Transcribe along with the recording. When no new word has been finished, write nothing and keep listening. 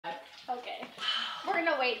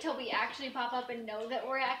wait till we actually pop up and know that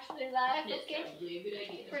we're actually live. Yes, Okay. probably a good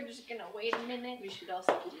idea. We're just gonna wait a minute. We should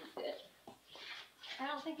also delete it. I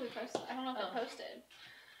don't think we posted. I don't know if it posted.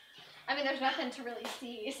 I mean, there's nothing to really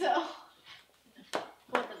see, so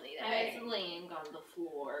we'll delete it. It's laying on the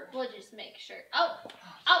floor. We'll just make sure. Oh,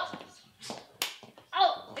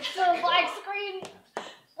 it's still a black screen.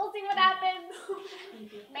 We'll see what happens.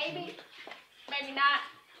 Maybe not.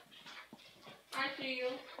 I see you.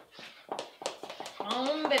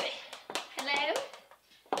 Baby. Hello?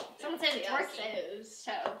 Someone said it's working,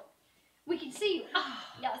 so we can see you. Oh,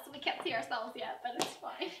 yes, we can't see ourselves yet, but it's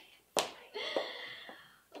fine.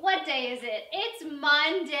 What day is it? It's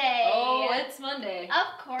Monday. Oh, it's Monday.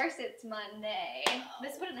 Of course it's Monday.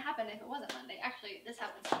 This wouldn't happen if it wasn't Monday. Actually, this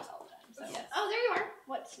happens to us all the time. So. Yes. Oh, there you are.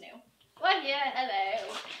 What's new? What? Yeah,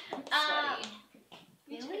 hello. Sweaty.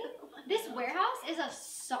 Really? This warehouse is a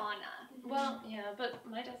sauna. Well, yeah, but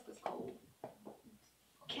my desk is cold.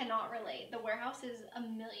 Cannot relate. The warehouse is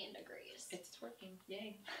 1,000,000 degrees. It's working.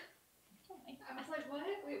 Yay. I was like, what?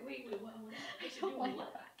 Wait, what? I don't like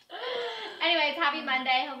that. Anyways, happy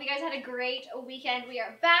Monday. Hope you guys had a great weekend. We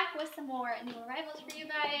are back with some more new arrivals for you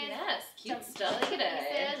guys. Yes, cute Some stuff really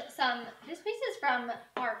today. Pieces. This piece is from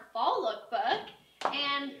our fall lookbook,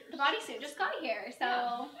 and the bodysuit just got here,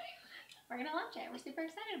 so we're gonna launch it. We're super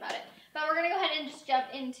excited about it. But we're gonna go ahead and just jump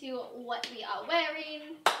into what we are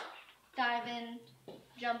wearing. Dive in,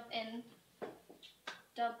 jump in,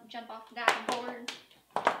 jump off the diving board,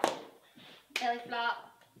 belly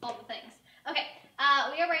flop, all the things. Okay.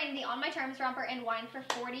 We are wearing the On My Terms romper in wine for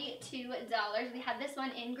 $42. We had this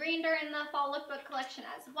one in green during the fall lookbook collection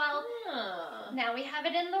as well. Now we have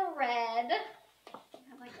it in the red. I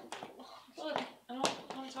have like a Look, I don't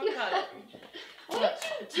want to talk about it. What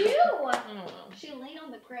did you do? I don't know. She laid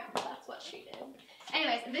on the ground. That's what she did.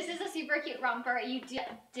 Anyways, this is a super cute romper. You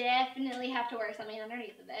definitely have to wear something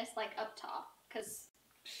underneath of this, like up top, because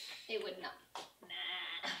it would not.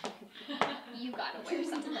 Nah. You gotta wear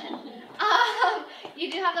something.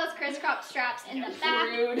 You do have those crisscross straps in the back.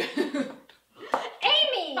 Rude.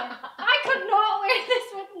 Amy, I could not wear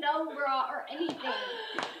this with no bra or anything.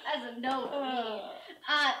 As a no for me.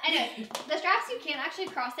 Anyway, the straps you can actually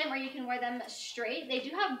cross them or you can wear them straight. They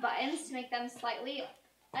do have buttons to make them slightly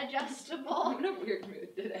adjustable. I'm in a weird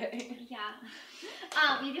mood today.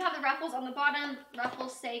 Yeah. You do have the ruffles on the bottom.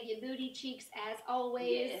 Ruffles save your booty cheeks as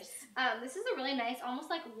always. Yes. This is a really nice, almost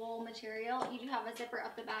like wool material. You do have a zipper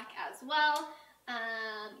up the back as well.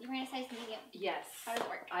 You're in a size medium. Yes. How does it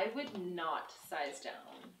work? I would not size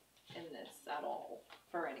down in this at all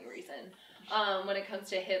for any reason. When it comes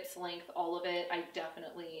to hips, length, all of it, I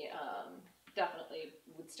definitely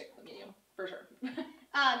would stick with medium for sure.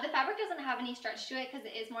 The fabric doesn't have any stretch to it because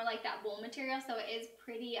it is more like that wool material, so it is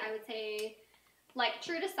pretty, I would say, like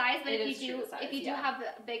true to size. But if you do have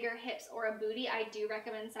bigger hips or a booty, I do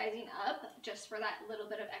recommend sizing up just for that little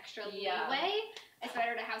bit of extra leeway. It's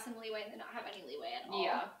better to have some leeway than not have any leeway at all.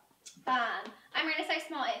 Yeah. I'm wearing a size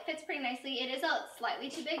small. It fits pretty nicely. It is slightly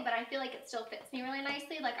too big, but I feel like it still fits me really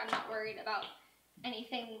nicely. Like I'm not worried about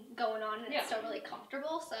anything going on, and it's still really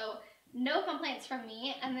comfortable. So no complaints from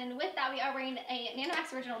me. And then with that, we are wearing a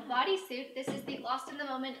Nanomax Original bodysuit. This is the Lost in the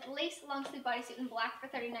Moment lace long sleeve bodysuit in black for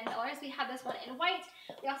 $39. We have this one in white.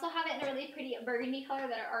 We also have it in a really pretty burgundy color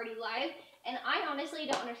that are already live. And I honestly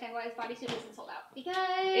don't understand why this bodysuit isn't sold out, because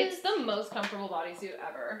it's the most comfortable bodysuit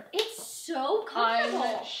ever. It's so comfortable.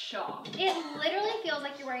 I'm shocked. It literally feels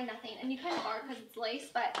like you're wearing nothing, and you kind of are because it's lace,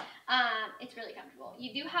 but it's really comfortable.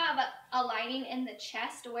 You do have a lining in the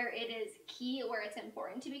chest where it is key, where it's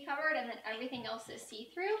important to be covered, and then everything else is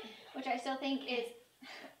see-through, which I still think is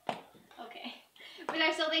okay. Which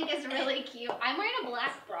I still think is really cute. I'm wearing a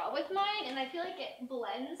black bra with mine, and I feel like it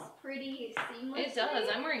blends pretty seamlessly. It does.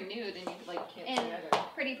 I'm wearing nude, and you like can't see either.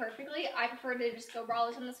 Pretty perfectly. I prefer to just go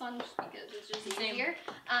braless on this one just because it's just easier.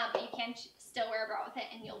 But you can still wear a bra with it,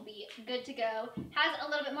 and you'll be good to go. Has a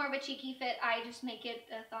little bit more of a cheeky fit. I just make it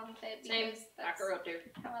a thumb fit because that's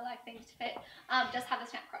how I like things to fit. Does have the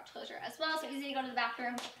snap crotch closure as well, so easy to go to the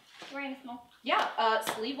bathroom. Wearing a small. Yeah,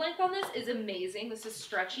 sleeve length on this is amazing. This is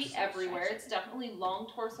stretchy everywhere. It's definitely long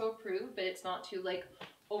torso approved, but it's not too like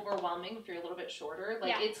overwhelming if you're a little bit shorter.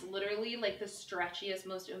 Like it's literally like the stretchiest,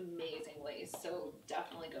 most amazing lace. So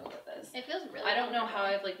definitely go with this. It feels really. I don't know how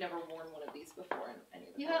I've like never worn one of these before in any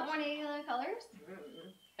of the You haven't worn any other colors?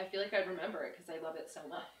 I feel like I'd remember it because I love it so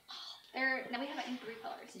much. Now we have it in 3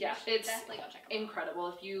 colors. Yeah, it's definitely go check them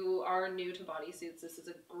incredible. If you are new to bodysuits, this is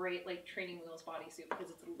a great like training wheels bodysuit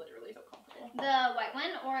because it's literally so comfortable. The white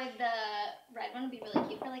one or the red one would be really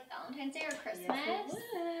cute for like Valentine's Day or Christmas. Yes, it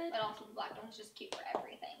would. But also the black one's just cute for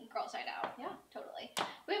everything. Girl side out. Yeah, totally. Do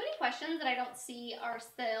we have any questions questions that I don't see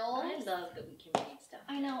ourselves. I love that we can read stuff.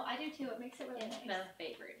 I know, I do too. It makes it really nice. My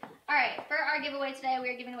favorite. All right, for our giveaway today, we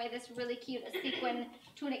are giving away this really cute sequin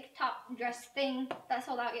tunic top dress thing that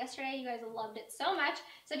sold out yesterday. You guys loved it so much.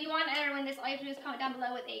 So if you want to enter to win this, all you have to do is comment down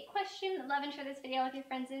below with a question. Love and share this video with your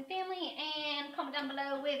friends and family, and comment down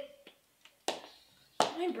below with...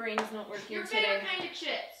 My brain's not working Your today. favorite kind of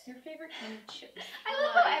chips. Your favorite kind of chips. I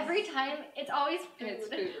love how every time it's always food. It's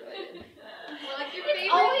food related. Well, like your It's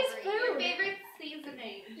favorite, always Your food. favorite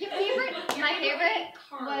seasoning. Your favorite, my favorite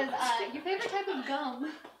carbs. was, your favorite type of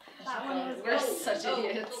gum. That one was We're good. such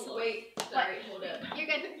idiots. Oh, wait. Sorry, hold up. You're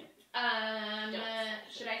good.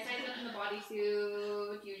 Should I size up in the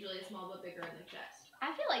bodysuit? Usually small but bigger in the chest.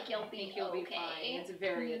 I feel like you'll be You'll be okay. fine. It's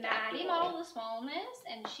very Maddie adaptable. modeled the smallness,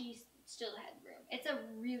 and she still had room. It's a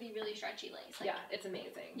really, really stretchy lace. Like, Yeah, it's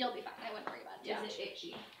amazing. you'll be fine. I wouldn't worry about it. Yeah. Is it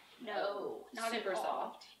itchy? No, not super at all.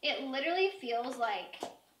 soft. It literally feels like,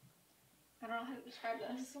 I don't know how to describe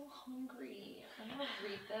I'm this. so hungry. I'm gonna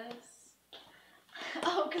read this.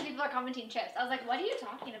 Oh, because people are commenting chips. I was like, what are you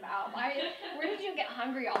talking about? Where did you get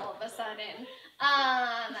hungry all of a sudden?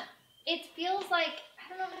 It feels like, I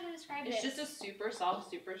don't know how to describe it. It's just a super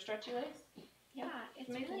soft, super stretchy lace. Yeah, it's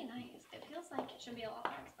really nice. It feels like it should be a lot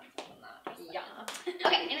more expensive than that. Just like Yeah.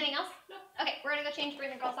 Okay, anything else? No. Okay, we're gonna go change for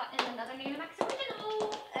the girls out in another new Max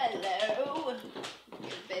Original. Hello.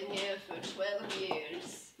 We've been here for 12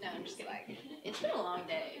 years. No, I'm just kidding. It's been a long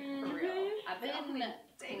day, for real. I've been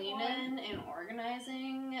cleaning and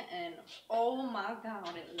organizing, and oh my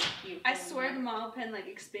god, it looks beautiful. I swear the model pen like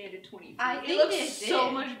expanded 20 feet. I it think looks it so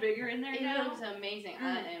did. much bigger in there It now. looks amazing.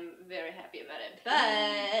 I am very happy about it.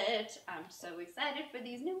 But I'm so excited for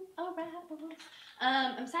these new arrivals.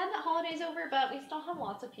 I'm sad that holiday's over, but we still have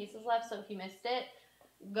lots of pieces left, so if you missed it,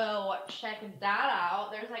 go check that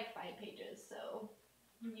out. There's like 5 pages, so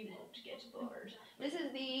you won't get bored. This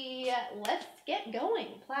is the Let's Get Going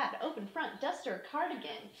plaid open front duster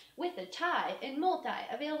cardigan with a tie and multi,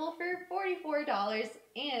 available for $44,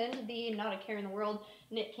 and the Not a Care in the World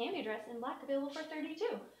knit cami dress in black, available for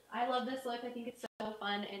 $32. I love this look. I think it's so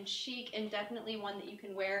fun and chic, and definitely one that you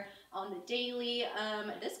can wear on the daily.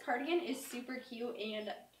 This cardigan is super cute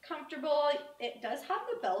and comfortable. It does have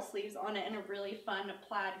the bell sleeves on it and a really fun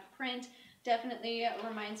plaid print. Definitely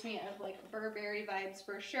reminds me of like Burberry vibes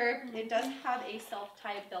for sure. It does have a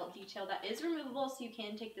self-tie belt detail that is removable, so you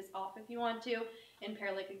can take this off if you want to and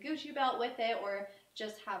pair like a Gucci belt with it, or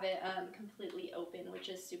just have it completely open, which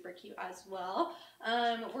is super cute as well.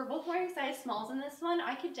 We're both wearing size smalls in this one.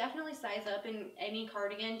 I could definitely size up in any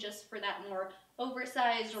cardigan just for that more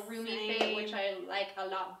oversized, roomy fit, which I like a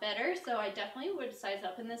lot better. So I definitely would size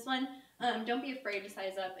up in this one. Don't be afraid to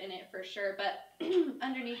size up in it for sure. But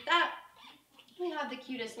underneath that, we have the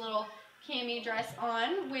cutest little cami dress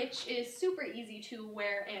on, which is super easy to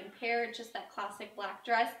wear and pair, just that classic black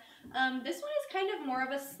dress. This one is kind of more of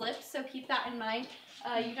a slip, so keep that in mind.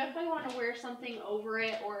 You definitely want to wear something over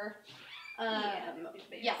it, or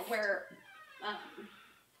wear,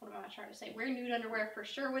 what am I trying to say? Wear nude underwear for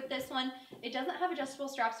sure with this one. It doesn't have adjustable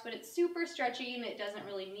straps, but it's super stretchy, and it doesn't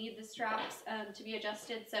really need the straps to be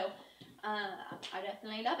adjusted, so I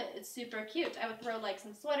definitely love it. It's super cute. I would throw like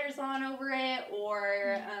some sweaters on over it,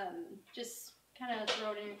 or just kind of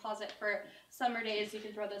throw it in your closet for summer days. You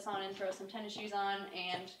can throw this on and throw some tennis shoes on,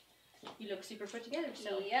 and you look super put together.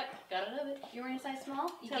 So Yep. gotta love it. You're wearing a size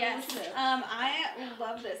small? Yes. I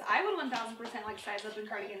love this. I would 1000% like size up in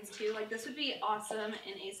cardigans too. Like this would be awesome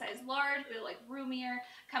in a size large, but like roomier,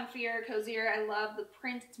 comfier, cozier. I love the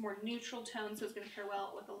print. It's more neutral tone, so it's gonna pair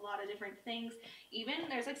well with a lot of different things. Even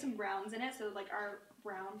there's like some browns in it, so like our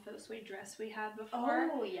brown faux suede dress we had before.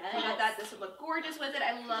 Oh, yes. I got that. This would look gorgeous with it.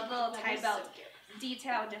 I love the little tie belt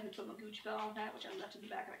detail. Definitely put my Gucci belt on that, which I left in the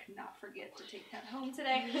back, and I could not forget to take that home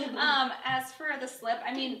today. As for the slip,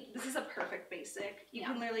 I mean, this is a perfect basic. You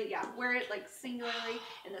can literally, wear it like singularly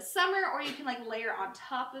in the summer, or you can like layer on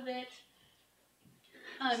top of it.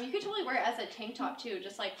 You could totally wear it as a tank top too,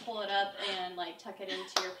 just like pull it up and like tuck it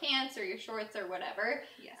into your pants or your shorts or whatever.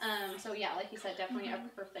 Yes. So yeah, like you said, definitely a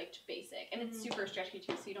perfect basic, and it's super stretchy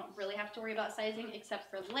too, so you don't really have to worry about sizing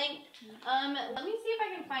except for length. Let me see if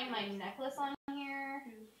I can find my necklace on here.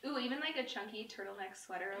 Ooh, even like a chunky turtleneck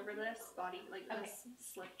sweater over this body, like this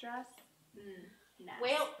slip dress. Nice.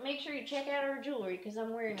 Well, make sure you check out our jewelry, because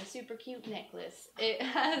I'm wearing a super cute necklace. It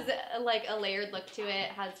has like a layered look to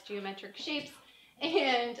it, has geometric shapes,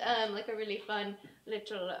 and like a really fun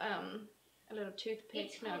little a little toothpick.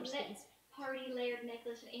 It's called Let's Party Layered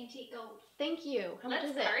Necklace with Antique Gold. Thank you. How much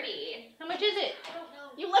is it? Party. How much is it? I don't know.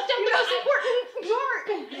 You left out the most important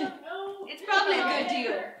part. No. It's probably a good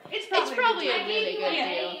deal. It's probably a really good deal.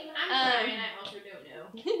 deal. I'm sorry, and I also don't know.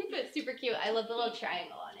 But It's super cute. I love the little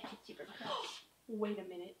triangle on it. It's super cute. Wait a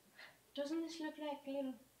minute. Doesn't this look like a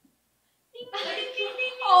little...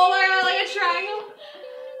 Oh my god, like a triangle.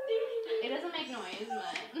 It doesn't make noise,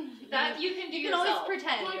 but... That you can do You can yourself. always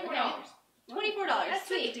pretend. $24. $24. That's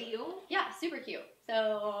Sweet. a deal. Yeah, super cute.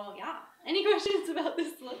 So, yeah. Any questions about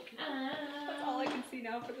this look? That's all I can see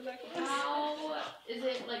now for the necklace. How is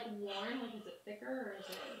it like worn? Like is it thicker or is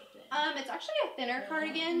it thin? It's actually a thinner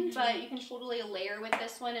cardigan, but you can totally layer with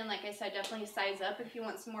this one, and like I said, definitely size up if you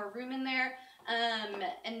want some more room in there.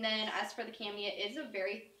 And then as for the cami, it is a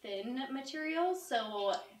very thin material,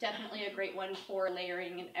 so definitely a great one for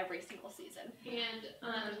layering in every single season. And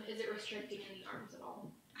is it restricting any arms at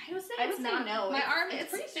all? I would say I would it's say not. no. My It's- arm, it's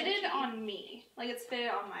it's pretty fitted stretchy. on me. Like it's fitted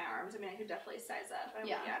on my arms. I mean, I could definitely size up.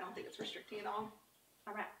 Yeah. I don't think it's restricting at all.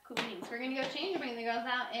 Alright, cool beans. We're gonna go change, bring the girls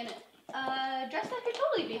out, and dress that could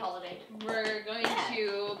totally be holiday. We're going Yeah.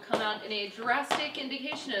 to come out in a drastic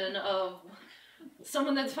indication of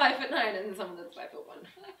someone that's 5'9" and someone that's 5'1".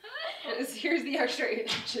 Here's the extra 8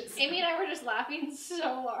 inches. Amy and I were just laughing so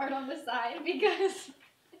hard on the side because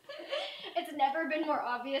it's never been more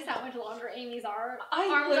obvious how much longer Amy's arms I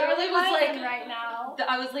are literally than was mine like, than right now.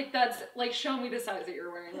 I was like, that's like, show me the size that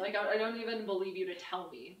you're wearing. Like, I don't even believe you to tell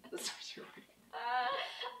me the size you're wearing.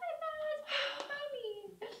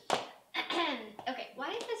 Okay, why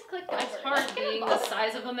is this clicked It's over? hard Let's get a being the ball.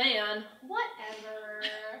 size of a man. Whatever.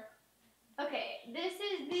 Okay, this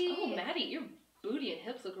is the. Oh, Maddie, your booty and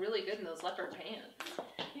hips look really good in those leopard pants.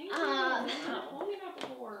 Thank Uh, you. Told me that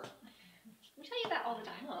before. We tell you that all the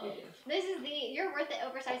time. Oh. This is the You're Worth It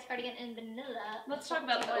oversized cardigan in vanilla. Let's talk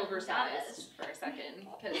about the $41. oversized for a second,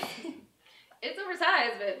 because it's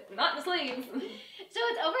oversized, but not in the sleeves. So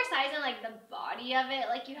it's oversized in like the body of it,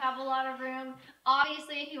 like you have a lot of room.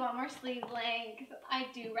 Obviously, if you want more sleeve length, I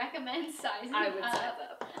do recommend sizing I would up. size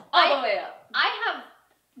up. All the way up. I have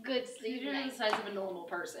good sleeve You're the length. size of a normal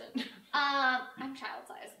person. I'm child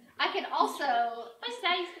size. I can also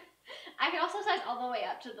I can also size all the way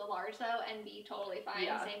up to the large though and be totally fine.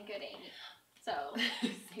 Yeah. Same good Amy. So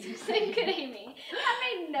same good Amy. That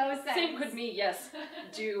made no sense. Same could me, yes.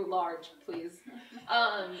 Do large, please.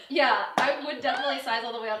 Yeah, I would definitely size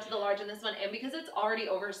all the way up to the large in this one, and because it's already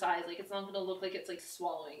oversized, like it's not gonna look like it's like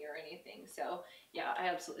swallowing or anything. So yeah, I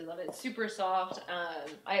absolutely love it. It's super soft.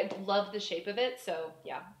 I love the shape of it, so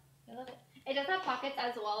yeah, I love it. It does have pockets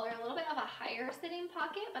as well. They're a little bit of a higher sitting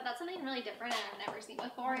pocket, but that's something really different and I've never seen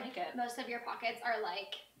before. I like it. Most of your pockets are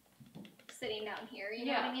like sitting down here, you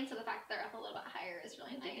know what I mean? So the fact that they're up a little bit higher is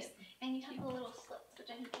really I like nice. it. And you have the little slits, which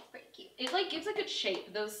I think is pretty cute. It like gives a good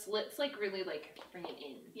shape. Those slits like really like bring it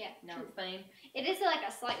in. Yeah, Now true. it's fine. It is like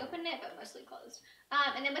a slight open knit, but mostly closed.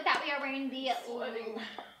 And then with that, we are wearing the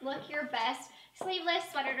Look Your Best sleeveless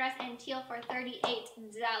sweater dress in teal for $38.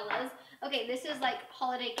 Okay, this is like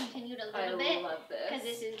holiday continued a little I bit love this. because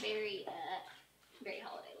this is very, very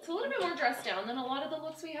holiday. It's a little bit more dressed down than a lot of the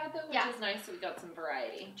looks we had though, which Yeah. is nice. So we got some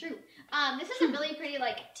variety. True. This is a really pretty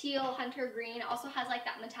like teal hunter green. It also has like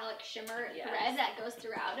that metallic shimmer Yes. thread that goes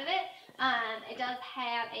throughout of it. It does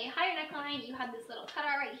have a higher neckline. You have this little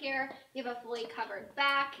cutout right here. You have a fully covered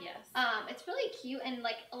back. Yes. It's really cute and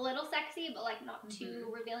like a little sexy, but like not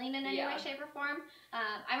too revealing in any Yeah. way, shape, or form.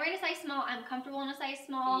 I'm wearing a size small. I'm comfortable in a size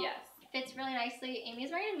small. Yes. Fits really nicely. Amy's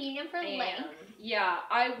wearing a medium for And, length. yeah,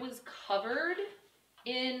 I was covered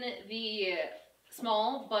in the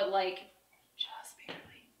small, but like just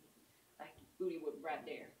barely. Like booty wood right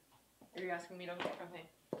there. Are you asking me to okay?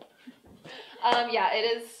 Yeah, it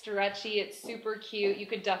is stretchy. It's super cute. You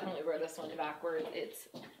could definitely wear this one backwards. It's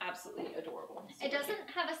absolutely adorable. It doesn't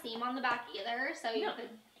have a seam on the back either, so you No. could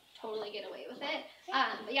totally get away with it.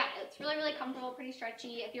 But yeah, it's really, really comfortable, pretty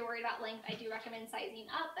stretchy. If you're worried about length, I do recommend sizing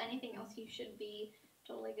up. Anything else, you should be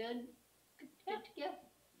totally good. Good to go.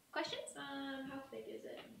 Questions? How thick is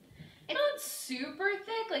it? It's not super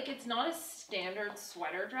thick. Like it's not a standard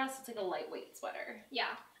sweater dress. It's like a lightweight sweater.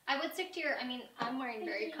 Yeah. I would stick to your, I mean, I'm wearing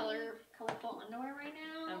very colorful underwear right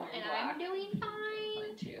now, I'm wearing and black. I'm doing fine.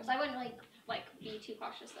 Mine too. So I wouldn't like be too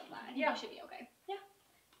cautious of that. I think Yeah. you should be okay. Yeah.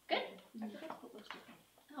 Good. I forgot to put lipstick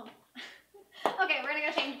on. Oh. Okay, we're gonna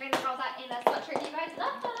go change, bring the girls out in a sweatshirt you guys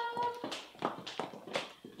love.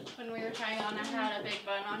 When we were trying on, I had a big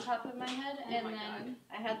bun on top of my head, and my then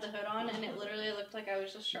I had the hood on, and it literally looked like I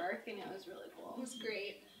was a shark, and it was really cool. It was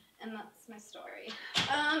great. And that's my story.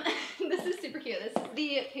 This is super cute. This is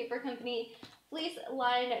the Paper Company fleece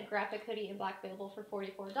lined graphic hoodie in black available for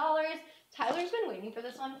 $44. Tyler's been waiting for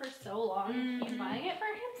this one for so long. He's buying it for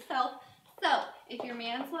himself. So if your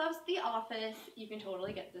man loves The Office, you can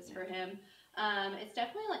totally get this for him. It's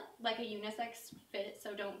definitely like a unisex fit,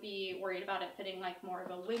 so don't be worried about it fitting like more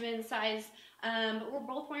of a women's size. But we're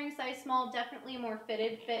both wearing size small, definitely a more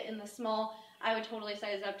fitted fit in the small. I would totally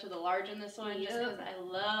size up to the large in this one just because I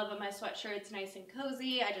love my sweatshirts, nice and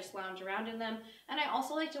cozy. I just lounge around in them. And I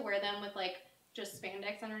also like to wear them with like just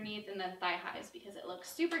spandex underneath and then thigh highs because it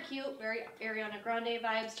looks super cute, very Ariana Grande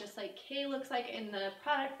vibes, just like Kay looks like in the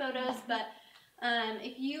product photos. But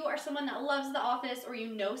if you are someone that loves The Office or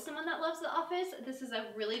you know someone that loves The Office, this is a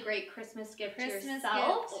really great Christmas gift to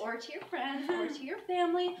yourself or to your friends or to your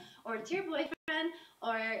family or to your boyfriend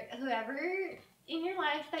or whoever in your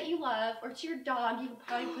life that you love, or to your dog. You could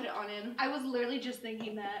probably put it on him. I was literally just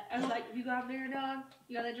thinking that. I was like, if you got a bigger dog,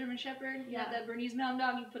 you got that German Shepherd, you got Yeah. that Bernese Mountain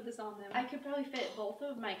Dog, you put this on them. I could probably fit both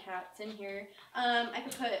of my cats in here. I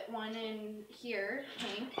could put one in here,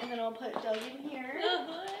 Hank, and then I'll put Doug in here,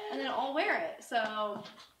 and then I'll wear it. So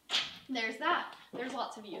there's that. There's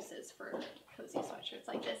lots of uses for cozy sweatshirts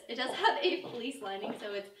like this. It does have a fleece lining,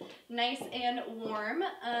 so it's nice and warm.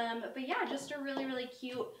 But yeah, just a really, really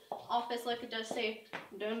cute office look. It does say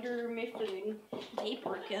Dunder Mifflin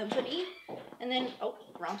Paper Company. And then, oh,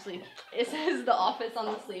 wrong sleeve. It says The Office on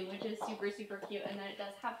the sleeve, which is super, super cute. And then it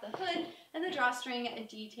does have the hood and the drawstring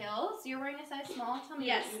details. You're wearing a size small. Tell me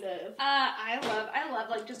Yes. what you love. I love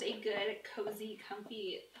like just a good, cozy,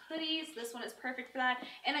 comfy hoodies. This one is perfect for that.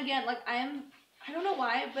 And again, like I don't know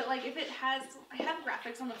why, but like if it has, I have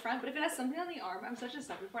graphics on the front, but if it has something on the arm, I'm such a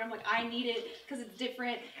sucker for it. I'm like, I need it because it's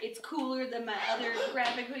different. It's cooler than my other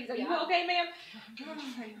graphic hoodies. Are you okay, ma'am?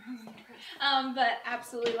 But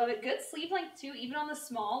absolutely love it. Good sleeve length too, even on the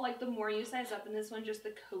small. Like the more you size up in this one, just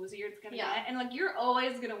the cozier it's gonna get. And like you're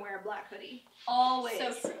always gonna wear a black hoodie. Always.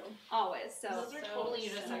 So true. Always. So Those are totally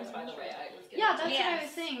unisex, by the way. I was getting Yeah, that's what I Yes.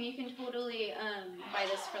 was saying. You can totally buy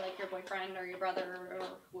this for like your boyfriend or your brother or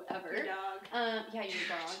whoever. your dog. Yeah, your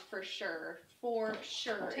dog for sure. For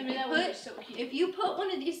sure. Tell me If that you one put- is so cute. If you put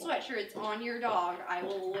one of these sweatshirts on your dog, I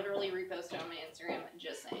will literally repost it on my Instagram.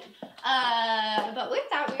 Just saying. But with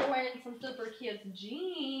that, we are wearing some super cute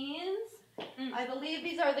jeans. I believe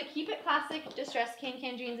these are the Keep It Classic Distressed Can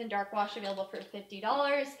jeans in dark wash, available for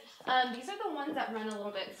 $50. These are the ones that run a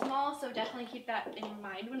little bit small, so definitely keep that in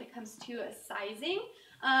mind when it comes to sizing.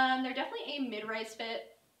 They're definitely a mid-rise fit.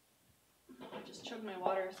 I just choked my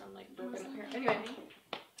water, so I'm like broken up here. Anyway.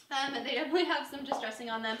 They definitely have some distressing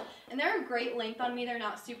on them, and they're a great length on me. They're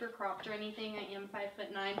not super cropped or anything. I am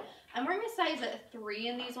 5'9". I'm wearing a size 3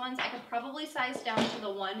 in these ones. I could probably size down to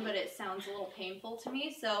the 1, but it sounds a little painful to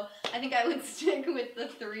me, so I think I would stick with the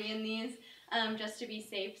 3 in these, just to be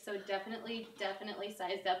safe. So definitely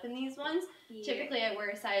sized up in these ones. Yeah. Typically, I wear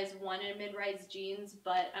a size 1 in mid-rise jeans,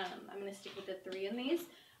 but I'm gonna stick with the 3 in these.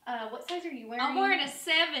 What size are you wearing? I'm wearing a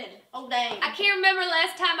 7. Oh dang! I can't remember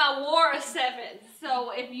last time I wore a 7.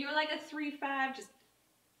 So if you're like a 3'5", just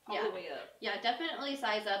all Yeah. the way up. Yeah, definitely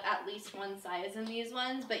size up at least 1 size in these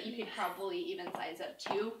ones, but you could probably even size up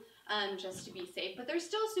 2, just to be safe. But they're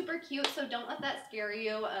still super cute, so don't let that scare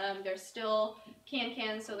you. They're still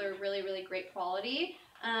can, so they're really, really great quality.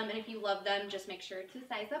 And if you love them, just make sure to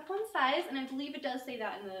size up 1 size, and I believe it does say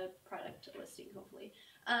that in the product listing, hopefully.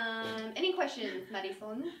 Any questions,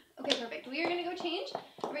 Madison? Okay, perfect. We are gonna go change.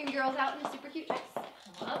 Bring the girls out in a super cute dress.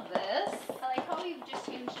 Love this. I like how we've just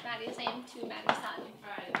changed Maddie's name to Maddie-san.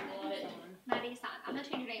 Alright, love it. Maddie-san. I'm gonna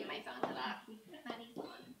change your name in my phone to that.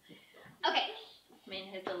 Maddie-san. Okay.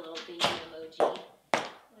 Mine has a little baby emoji.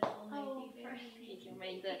 Oh, He's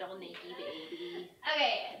my little naked baby.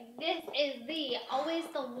 Okay, this is the Always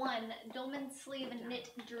the One Dolman sleeve knit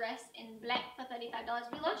dress in black for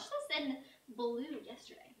 $35. We launched this in blue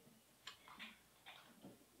yesterday.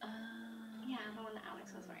 Yeah, the one that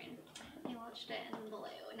Alex was wearing. We launched it in blue.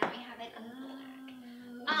 Now we have it in blue.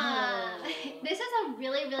 This is a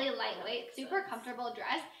really, really lightweight, super comfortable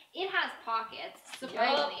dress. It has pockets,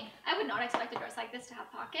 surprisingly. I would not expect a dress like this to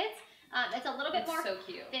have pockets. It's a little bit more so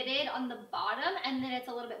cute. fitted on the bottom, and then it's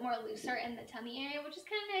a little bit more looser in the tummy area, which is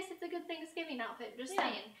kind of nice. It's a good Thanksgiving outfit, just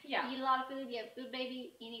saying. Yeah. You eat a lot of food, you have food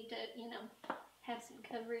baby, you need to, have some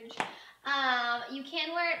coverage. You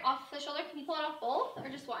can wear it off the shoulder. Can you pull it off both, or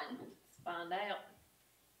just one? Spawned out.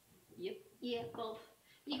 Yep. Yeah, both.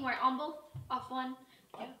 You can wear it on both, off one,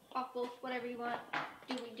 off both, whatever you want.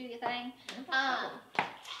 Do your thing.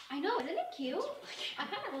 I know, isn't it cute? I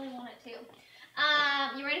kind of really want it too.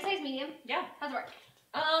 You wearing a size medium? Yeah. How's it work?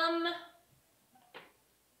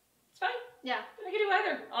 It's fine. Yeah. I could do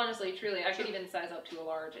either. Honestly, truly, I could even size up to a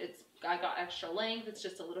large. I got extra length. It's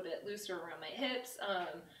just a little bit looser around my hips.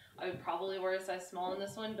 I would probably wear a size small in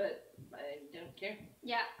this one, but I don't care.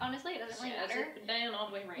 Yeah, honestly, it doesn't really Yeah, matter. zip it down all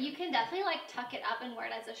the way around. You can definitely like tuck it up and wear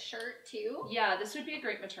it as a shirt too. Yeah, this would be a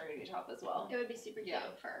great maternity top as well. It would be super cute Yeah.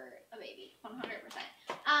 for a baby, 100%.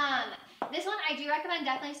 This one I do recommend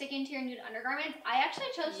definitely sticking to your nude undergarments. I actually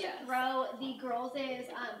chose Yes. to throw the girls'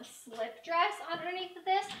 slip dress underneath of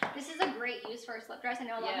this. This is a great use for a slip dress. I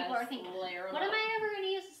know a lot of people are thinking, layer what am I ever going to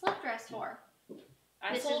use a slip dress for?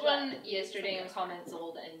 I This sold is what- one yesterday and comment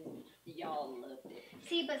sold, and y'all loved it.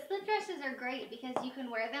 See, but slip dresses are great because you can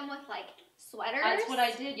wear them with like sweaters. That's what I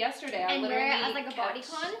did yesterday. I And wear literally it as, like, a kept-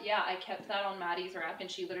 bodycon? Yeah, I kept that on Maddie's rack, and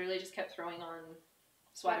she literally just kept throwing on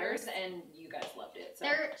sweaters, and you guys loved it. So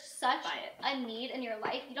They're such buy it. a need in your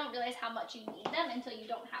life. You don't realize how much you need them until you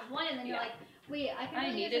don't have one, and then you're Yeah. like, wait, I can I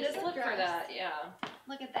really use needed a slip slip for dress. that. Yeah,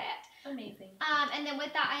 Look at that. amazing. And then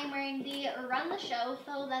with that, I am wearing the Run the Show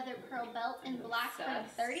faux leather pearl belt in black for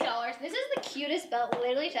Obsessed. $30. This is the cutest belt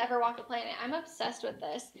literally to ever walk the planet. I'm obsessed with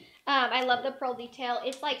this. I love the pearl detail.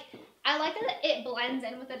 It's like, I like that it blends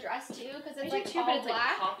in with the dress too, because it's like all but it's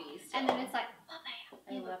black. like poppy. And then it's like,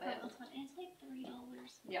 bam, I love it. And it's like $3.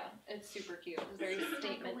 Yeah, it's super cute. It's a very This is like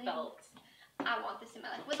statement a wing. belt. I want this in my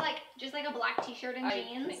life. With like, just like a black t-shirt and I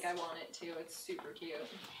jeans. think I want it too. It's super cute.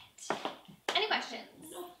 Any questions?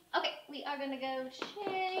 Okay, we are gonna go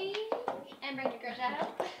change and bring your girl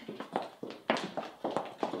out.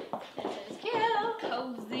 This is cute.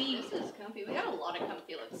 Cozy. This is comfy. We got a lot of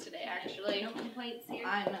comfy looks today, actually. No complaints here.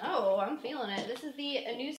 I know. I'm feeling it. This is the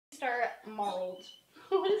New Star Marled.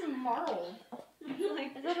 What is marled?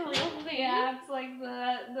 Like, Is that a real thing? yeah, it's like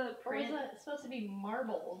the Or is print. it supposed to be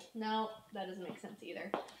marbled? No, that doesn't make sense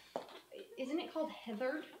either. Isn't it called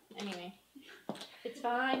heathered? Anyway, it's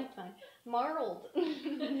fine. It's fine. Marled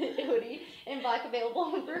hoodie in black,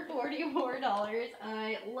 available for $44.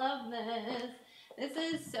 I love this. This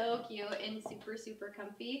is so cute and super, super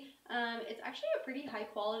comfy. It's actually a pretty high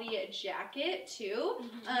quality jacket too.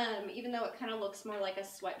 Even though it kind of looks more like a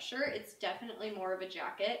sweatshirt, it's definitely more of a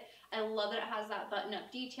jacket. I love that it has that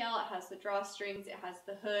button-up detail. It has the drawstrings. It has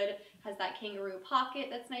the hood. Has that kangaroo pocket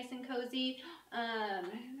that's nice and cozy. I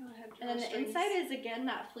didn't know it had And then the drawstrings. inside is again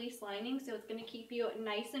that fleece lining, so it's going to keep you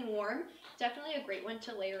nice and warm. Definitely a great one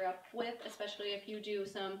to layer up with, especially if you do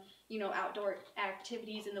some, you know, outdoor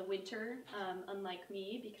activities in the winter, unlike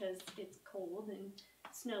me, because it's cold and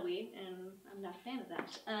snowy, and I'm not a fan of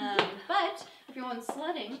that. But if you're going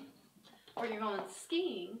sledding, or you're going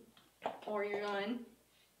skiing, or you're going,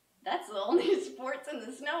 that's the only sports in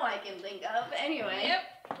the snow I can think of. Anyway,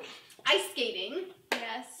 Yep. ice skating.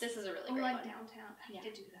 Yes. This is a really Oh, great like one. downtown. I Yeah.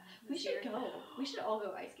 need to do that. We this should year. go. We should all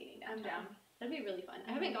go ice skating downtown. I'm down. That'd be really fun.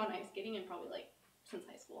 I haven't gone ice skating in probably like since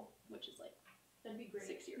high school, which is like That'd be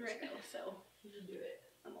 6 years Right. ago. So We should do it.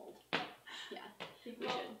 I'm old. Yeah, we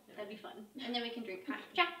should. That'd be fun. And then we can drink hot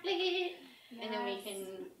chocolate, and then we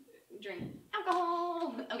can drink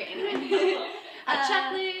alcohol. Okay, anyway. Hot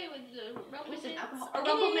chocolate with the rumble with some mints. alcohol. Or It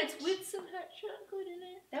rumble is. mints with some hot chocolate in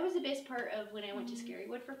it. That was the best part of when I went to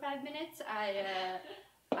Scarywood for 5 minutes. I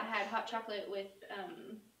had hot chocolate with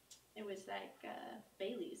it was like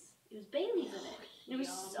Bailey's. It was Bailey's in it. And it was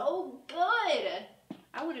Yum. so good.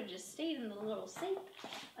 I would have just stayed in the little safe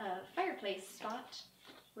fireplace spot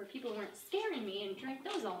where people weren't scaring me and drank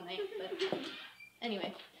those all night. But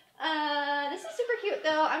anyway, this is super cute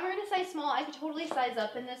though. I'm wearing a size small. I could totally size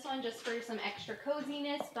up in this one just for some extra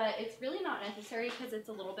coziness, but it's really not necessary because it's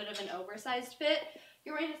a little bit of an oversized fit.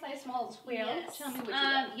 You're wearing a size small as well. Yes. Tell me what you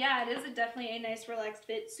got. Yeah, it is definitely a nice relaxed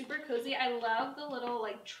fit. Super cozy. I love the little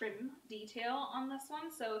like trim detail on this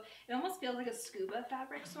one. So it almost feels like a scuba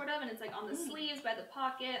fabric sort of, and it's like on the sleeves, by the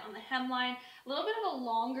pocket, on the hemline. A little bit of a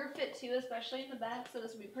longer fit too, especially in the back. So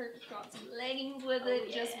this would be perfect. Got some leggings with it.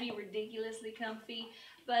 yeah. Just be ridiculously comfy.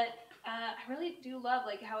 But I really do love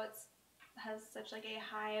like how it's has such like a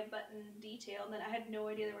high button detail, and then I had no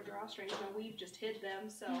idea there were drawstrings, and we've just hid them,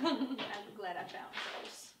 so I'm glad I found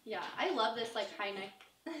those. Yeah, I love this like high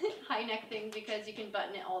neck thing because you can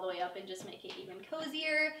button it all the way up and just make it even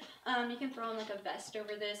cozier. You can throw on like a vest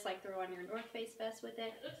over this, like throw on your North Face vest with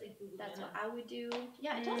it. That's what I would do.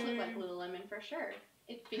 Yeah, it does look like Lululemon for sure.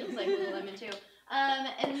 It feels like Lululemon too.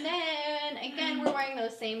 And then again, we're wearing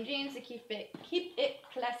those same jeans to keep it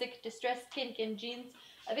classic distressed kinkin jeans.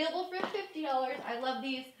 Available for $50. I love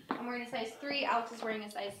these. I'm wearing a size 3. Alex is wearing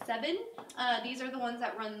a size 7. These are the ones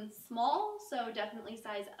that run small, so definitely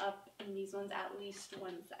size up in these ones at least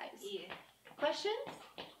one size. Yeah. Questions?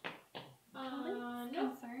 No.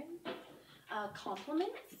 Concerns?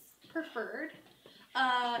 Compliments? Preferred?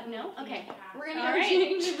 No? Okay. We're gonna All go right.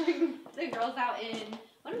 change and bring the girls out in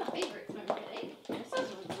one of my favorites, remember today? This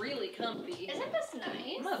is really comfy. Isn't this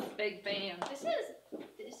nice? I'm a big fan. This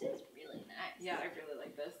is Yeah, I really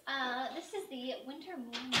like this. This is the Winter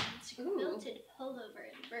Mornings quilted pullover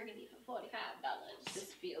in burgundy for $45.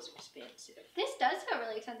 This feels expensive. This does feel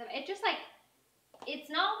really expensive. It just like,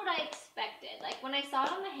 it's not what I expected. Like when I saw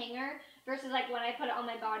it on the hanger versus like when I put it on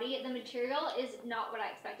my body, the material is not what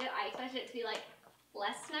I expected. I expected it to be like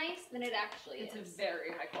less nice than it actually is. It's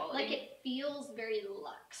very high quality. Like it feels very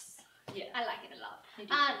luxe. Yeah. I like it a lot.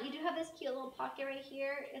 You do have this cute little pocket right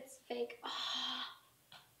here. It's fake. Oh,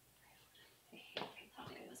 I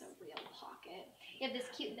thought it was a real pocket. You have this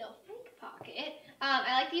cute little fake pocket.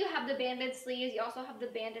 I like that you have the banded sleeves. You also have the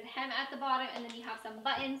banded hem at the bottom, and then you have some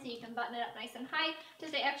buttons so you can button it up nice and high to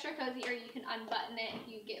stay extra cozy, or you can unbutton it if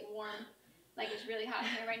you get warm. Like it's really hot in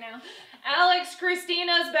here right now. Alex,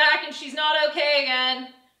 Christina's back and she's not okay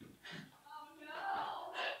again. Oh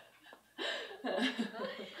no.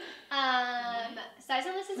 Size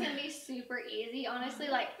on this is gonna be super easy, honestly.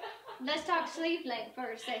 Like, let's talk sleeve length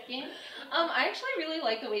for a second. I actually really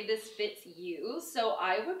like the way this fits you, so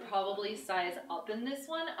I would probably size up in this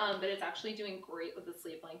one, but it's actually doing great with the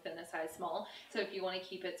sleeve length in a size small. So if you want to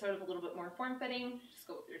keep it sort of a little bit more form-fitting, just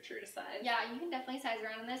go with your true to size. Yeah, you can definitely size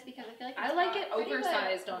around in this because I feel like I like it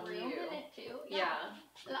oversized on room you. in it too. Yeah.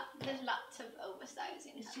 There's lots of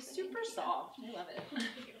oversizing. It's just super soft. I love it.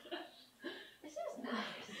 This is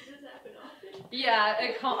nice. Does that happen often? Yeah,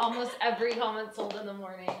 almost every comment sold in the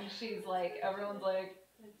morning. She's like, everyone's like,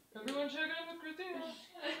 everyone check in with Christina.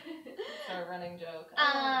 It's our running joke.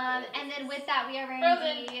 And then with that, we are wearing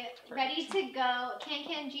the ready to go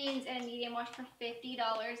can jeans in a medium wash for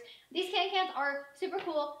 $50. These cans are super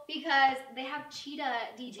cool because they have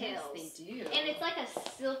cheetah details. Yes, they do. And it's like a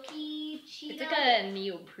silky cheetah. It's like a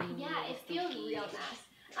neoprene. Yeah, it feels real nice.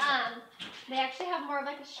 They actually have more of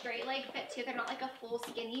like a straight leg fit too. They're not like a full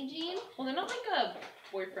skinny jean. Well, they're not like a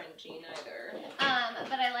boyfriend jean either.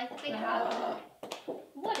 But I like that they have.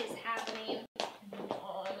 What is happening?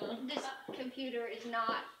 This computer is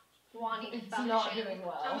not wanting to function. It's not doing I'm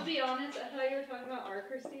well. gonna be honest, I thought you were talking about our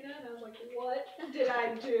Christina, and I was like, what did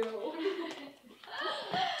I do?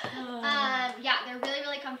 Yeah, they're really,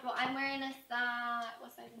 really comfortable. I'm wearing a size.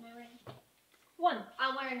 What size am I wearing?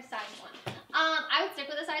 I'm wearing a size 1. I would stick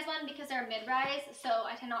with a size 1 because they're a mid-rise, so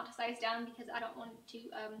I tend not to size down because I don't want to,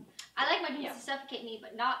 I like my jeans to suffocate me,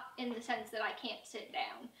 but not in the sense that I can't sit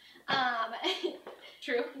down.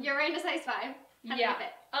 True. You're wearing a size 5. How do they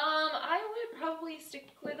fit? I would probably stick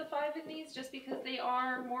with a 5 in these just because they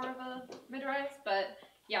are more of a mid-rise, but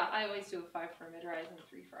yeah, I always do a 5 for a mid-rise and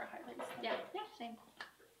 3 for a high-rise. Yeah, same.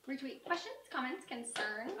 Retweet. Questions, comments,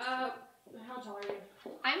 concerns? How tall are you?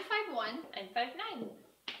 I'm 5'1". I'm 5'9".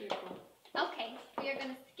 Very cool. Okay, we are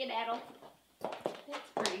gonna skedaddle.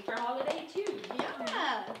 It's pretty for holiday too.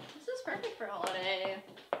 Yeah, this is perfect for holiday.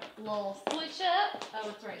 Little switch up. Oh,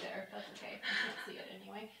 it's right there. That's okay. I can't see it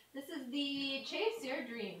anyway. This is the Chase Your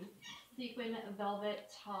Dream sequin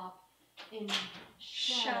velvet top in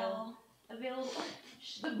shell. Available.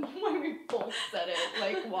 Why we both said it?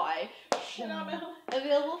 Like, why?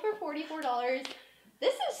 Available for $44.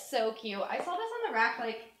 This is so cute. I saw this on the rack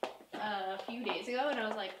like a few days ago and I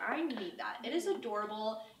was like, I need that. It is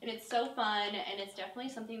adorable and it's so fun and it's definitely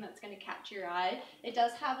something that's going to catch your eye. It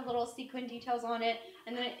does have little sequin details on it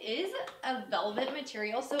and then it is a velvet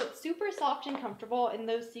material, so it's super soft and comfortable and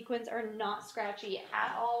those sequins are not scratchy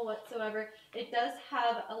at all whatsoever. It does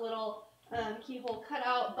have a little keyhole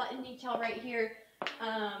cutout button detail right here,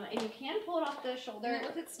 and you can pull it off the shoulder.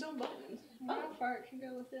 What if it's still buttoned? How far it can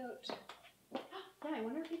go without? Yeah, I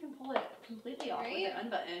wonder if you can pull it completely off with Right? it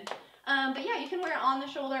unbuttoned. But yeah, you can wear it on the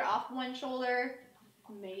shoulder, off one shoulder,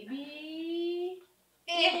 maybe.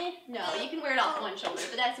 No, you can wear it off one shoulder,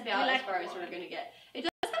 but that's about as far as we're gonna get. It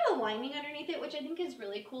does have a lining underneath it, which I think is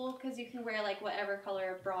really cool because you can wear like whatever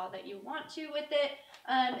color of bra that you want to with it.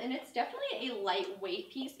 And it's definitely a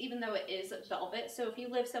lightweight piece, even though it is velvet. So if you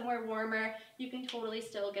live somewhere warmer, you can totally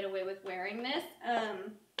still get away with wearing this.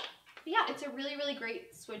 Yeah, it's a really, really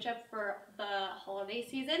great switch up for the holiday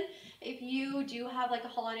season. If you do have like a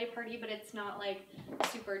holiday party, but it's not like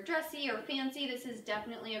super dressy or fancy, this is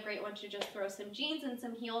definitely a great one to just throw some jeans and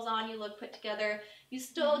some heels on. You look put together. You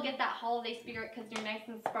still get that holiday spirit because you're nice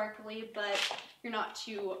and sparkly, but you're not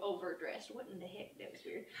too overdressed. What in the heck? That was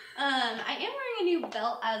weird. I am wearing a new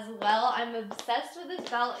belt as well. I'm obsessed with this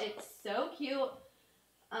belt. It's so cute.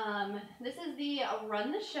 This is the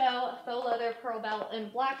Run the Show faux leather pearl belt in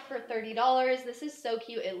black for $30. This is so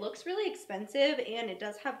cute. It looks really expensive and it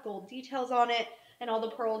does have gold details on it and all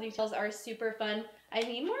the pearl details are super fun. I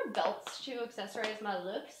need more belts to accessorize my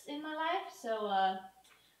looks in my life, so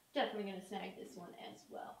Definitely gonna snag this one as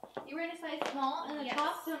well. You were in a size small in the Yes.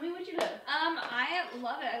 top. Tell me what you got. I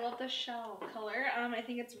love it. I love the shell color. I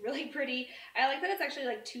think it's really pretty. I like that it's actually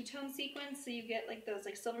like two-tone sequins, so you get like those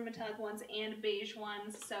like silver metallic ones and beige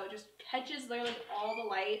ones. So it just catches literally all the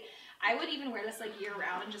light. I would even wear this like year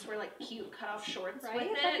round and just wear like cute cutoff shorts with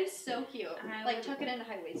That'd be it. so cute. I Like would- tuck it into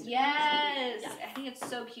high waist. Yes, Yeah. I think it's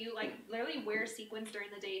so cute. Like literally wear sequins during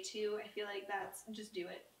the day too. I feel like that's just do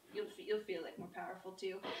it. You'll feel like more powerful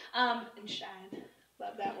too. And shine.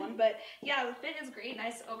 Love that one. But yeah, the fit is great.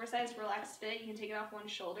 Nice oversized relaxed fit. You can take it off one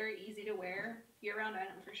shoulder. Easy to wear. Year round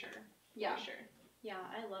item for sure. Yeah. For sure. Yeah,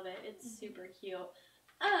 I love it. It's super cute.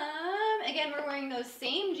 Again, we're wearing those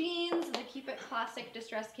same jeans, the Keep It Classic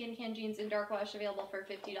Distressed Can jeans in dark wash, available for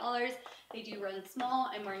 $50. They do run small.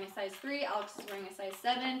 I'm wearing a size 3. Alex is wearing a size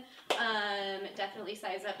 7. Definitely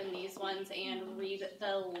size up in these ones and read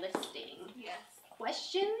the listing. Yes.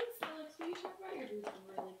 Questions? Alex, will you talk about your boots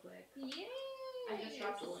really quick? Yeah. I just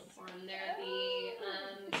dropped a link for them. They're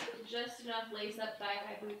the just enough lace-up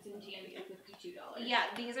thigh-high boots in tan to get $52. Yeah,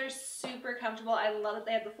 these are super comfortable. I love that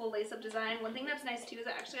they have the full lace-up design. One thing that's nice too is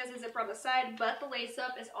it actually has a zipper on the side, but the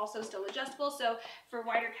lace-up is also still adjustable. So for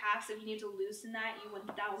wider calves, if you need to loosen that, you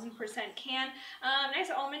 1000% can. Nice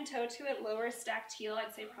almond toe to it, lower stacked heel.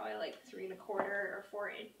 I'd say probably like 3 1/4 or 4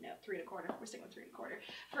 inch. No, 3 1/4. We're sticking with 3 1/4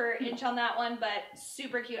 per inch on that one, but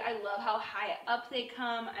super cute. I love how high up they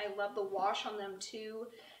come. I love the wash on them too.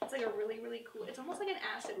 It's like a really, really cool, it's almost like an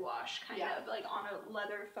acid wash kind of, like on a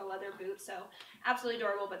faux leather boot. So absolutely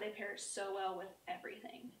adorable, but they pair so well with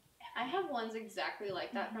everything. I have ones exactly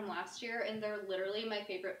like that from last year, and they're literally my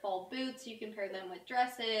favorite fall boots. You can pair them with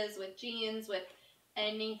dresses, with jeans, with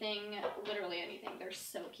anything, literally anything. They're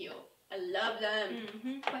so cute. I love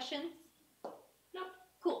them. Questions? Nope.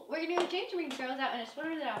 Cool. We're gonna change. We're gonna throw those out in a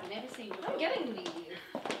sweater that I've never seen before. I'm getting these.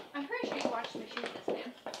 I'm pretty sure you watched me shoot this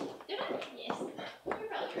man. Did I? Yes. You're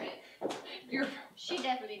probably right. She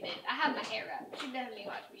definitely did. I have my hair up. She definitely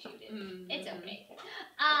watched me shoot it. It's Mm-hmm. okay.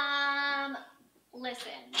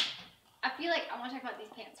 Listen. I feel like I want to talk about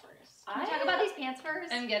these pants first. Can we talk about these pants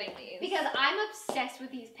first? I'm getting these. Because I'm obsessed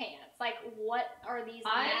with these pants. Like, what are these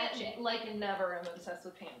magic? I like never am obsessed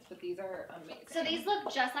with pants, but these are amazing. So these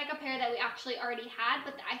look just like a pair that we actually already had,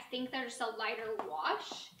 but I think they're just a lighter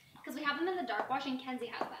wash. Because we have them in the dark wash and Kenzie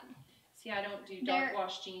has them. See, I don't do dark They're-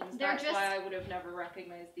 wash jeans. they're That's just- why I would have never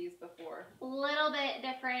recognized these before. Little bit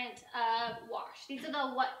different wash. These are the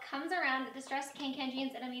what comes around the distressed can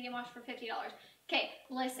jeans in a medium wash for $50. Okay,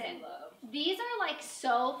 listen. Love. These are like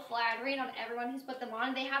so flattering on everyone who's put them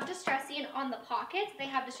on. They have distressing on the pockets, they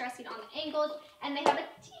have distressing on the ankles, and they have a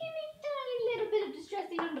teeny tiny little bit of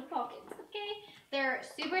distressing on the pockets. Okay, they're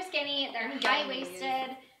super skinny. They're I'm high getting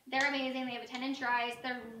waisted. They're amazing. They have a 10-inch rise.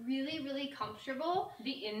 They're really, really comfortable.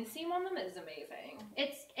 The inseam on them is amazing.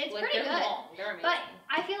 It's like, pretty they're good. long. They're amazing. But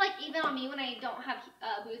I feel like even on me when I don't have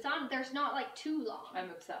boots on, there's not like too long. I'm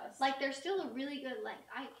obsessed. Like they're still a really good length.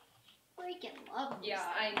 I freaking love these yeah,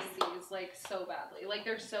 I things. need these like so badly. Like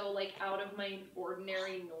they're so like out of my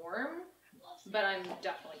ordinary norm, but I'm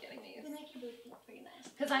definitely getting They these make your boots look pretty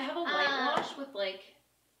nice. because I have a light wash with like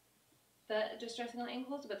the distressing on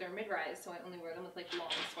ankles, but they're mid-rise, so I only wear them with like long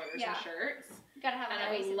sweaters Yeah. and shirts. You gotta have And a I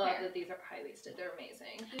high-waisted love pair. that these are high-waisted. They're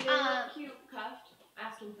amazing. Do they look cute cuffed?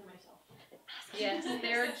 Asking for myself. Yes,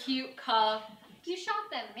 they're cute cuff. You shop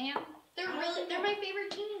them, man. They're my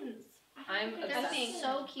favorite jeans. I'm They're obsessed.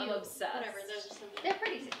 so cute. I'm obsessed. Whatever, those are some. They're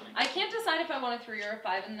pretty simple. I can't decide if I want a 3 or a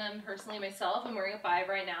 5 in them personally myself. I'm wearing a 5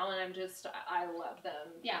 right now, and I love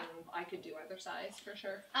them. Yeah. And I could do either size for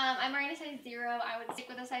sure. I'm wearing a size 0. I would stick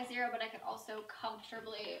with a size 0, but I could also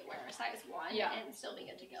comfortably wear a size 1 Yeah. and still be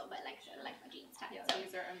good to go. But like I said, I like my jeans tight. Yeah, So.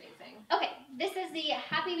 these are amazing. Okay, this is the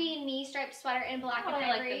Happy Bee knee striped sweater in black Oh, and I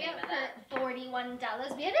like the ivory name of that. for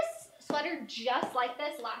 $41. We had a sweater just like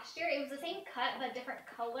this last year. It was the same cut but different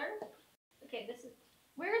color. Okay, this is.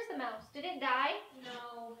 Where's the mouse? Did it die?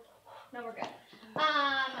 No. No, we're good.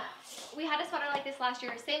 We had a sweater like this last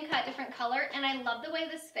year, same cut, different color, and I love the way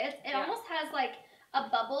this fits. It Yeah. almost has like a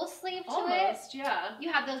bubble sleeve to it. Almost, yeah.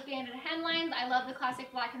 You have those banded hemlines. I love the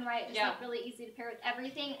classic black and white, just Yeah. like really easy to pair with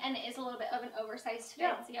everything, and it is a little bit of an oversized fit,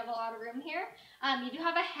 Yeah. so you have a lot of room here. You do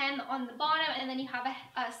have a hem on the bottom, and then you have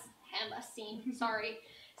a seam, sorry.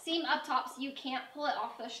 Seam up top, so you can't pull it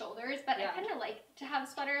off the shoulders, but Yeah. I kind of like to have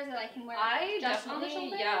sweaters that I can wear I just on the definitely,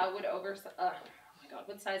 shoulder. yeah,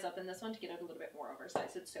 would size up in this one to get it a little bit more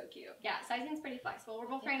oversized. It's so cute. Yeah, sizing's pretty flexible. We're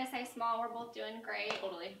both wearing a size small. We're both doing great.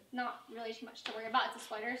 Totally. Not really too much to worry about. It's a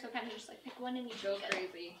sweater, so kind of just like pick one and you Go should be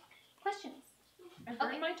good. crazy. Questions? I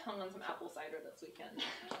burned my tongue on some apple cider this weekend.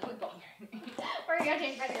 It was bothering me. We're gonna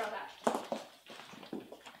take better on that.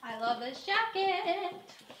 I love this jacket.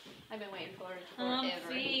 I've been waiting for it forever.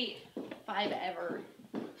 Comfy. 5 ever.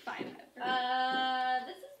 5 ever.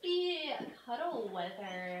 This is the Cuddle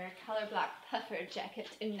Weather Color Black Puffer Jacket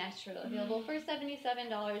in Natural, available for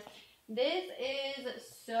 $77. This is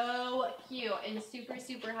so cute and super,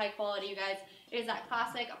 super high quality, you guys. It is that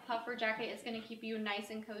classic puffer jacket. It's going to keep you nice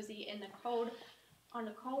and cozy in the cold, on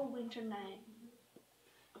a cold winter night,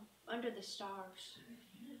 under the stars,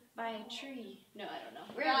 by a tree. No, I don't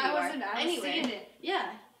know. Wherever you are. I was Anyway, seeing it.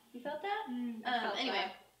 yeah. You felt that? I felt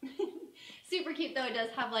Anyway. Super cute though. It does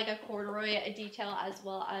have like a corduroy detail as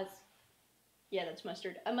well as, yeah, that's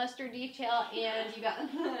mustard. A mustard detail, and you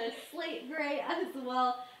got the slate gray as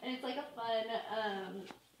well. And it's like a fun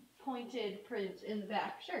pointed print in the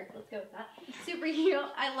back. Sure, let's go with that. Super cute.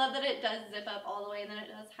 I love that it does zip up all the way, and then it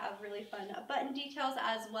does have really fun button details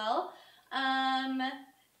as well.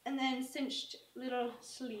 And then cinched little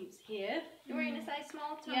sleeves here. You're wearing a size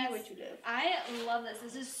small? Tell me what you live. I love this.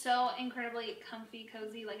 This is so incredibly comfy,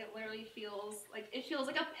 cozy. Like, it literally feels like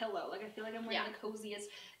a pillow. Like, I feel like I'm wearing the coziest,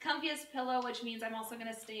 comfiest pillow, which means I'm also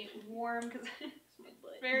gonna stay warm because it's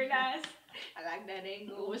very nice. I like that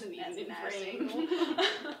angle. It wasn't That's even a in nice frame. angle.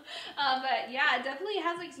 But yeah, it definitely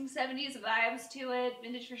has like some 70s vibes to it.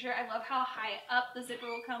 Vintage for sure. I love how high up the zipper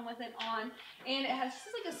will come with it on. And it has just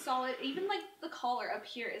like a solid, even like the collar up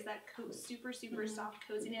here is that super, super soft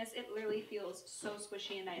coziness. It literally feels so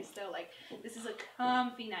squishy and nice. So like, this is a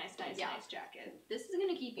comfy, nice jacket. This is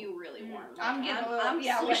gonna keep you really warm. I'm getting a little, I'm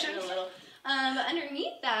yeah, we sweating should. a little. But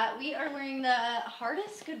underneath that, we are wearing the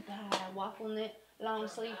Hardest Goodbye waffle knit long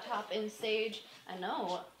sleeve top in sage. I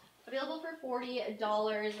know. Available for $40.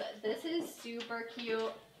 This is super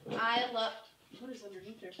cute. I love. What is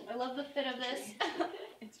underneath there? I love the fit of this.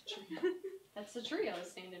 It's a tree. That's the tree I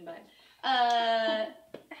was standing by.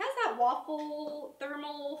 It has that waffle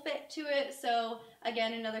thermal fit to it, so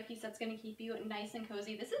again, another piece that's going to keep you nice and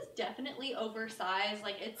cozy. This is definitely oversized.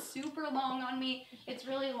 Like, it's super long on me. It's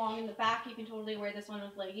really long in the back. You can totally wear this one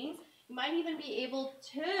with leggings. You might even be able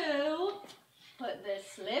to put this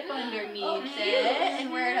slip underneath it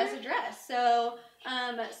and wear it as a dress. So,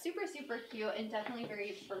 super, super cute and definitely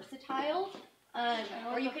very versatile.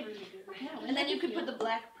 Or you could, And then you could put the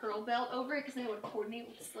black pearl belt over it because then it would coordinate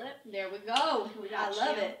with the slip. there we go. We I got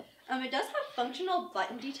love you. it. It does have functional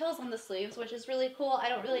button details on the sleeves, which is really cool. I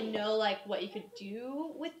don't really know like what you could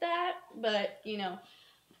do with that, but you know,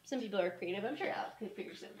 some people are creative. I'm sure Alex could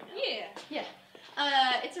figure something out. Yeah.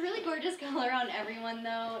 It's a really gorgeous color on everyone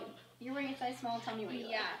though. You're wearing a size small. Tell me what you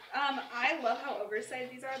like. Yeah. I love how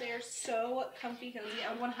oversized these are. They are so comfy, cozy.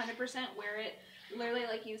 I would 100% wear it. Literally,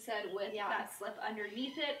 like you said, with that slip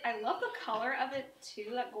underneath it. I love the color of it too,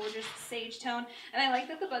 that gorgeous sage tone. And I like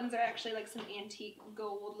that the buttons are actually like some antique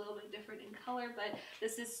gold, a little bit different in color, but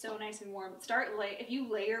this is so nice and warm. If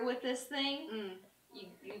you layer with this thing,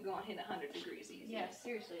 you're gonna hit 100 degrees easy. Yeah,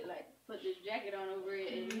 seriously, like put this jacket on over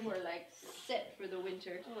it and you are like set for the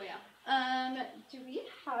winter. Oh yeah. Do we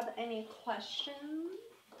have any questions?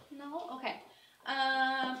 No? Okay.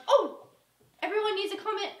 Oh! Everyone needs to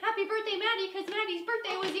comment happy birthday, Maddie, because Maddie's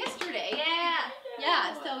birthday was yesterday.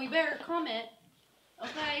 Yeah, so we better comment.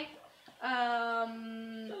 Okay.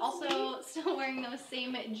 Also, still wearing those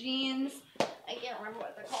same jeans. I can't remember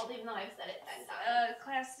what they're called, even though I've said it 10 times.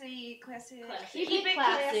 Classy. Keep it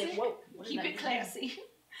classic. Whoa, Keep it classy.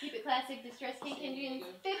 Keep it classic. Distress Kink jeans,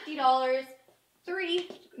 $50. 3.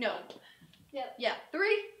 No. Yep. Yeah.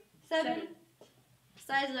 3, 7.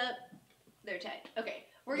 Size up. They're tight. Okay.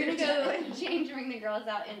 We're gonna go and bring the girls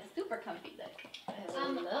out in super comfy then.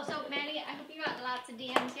 Also, Maddie, I hope you got lots of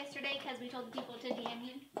DMs yesterday because we told the people to DM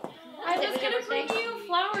you. I It was was gonna your bring birthday. you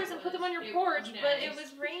flowers and put them on your It porch, was but nice. it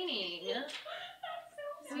was raining.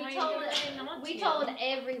 We told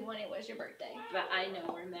everyone it was your birthday. But I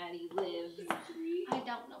know where Maddie lives. I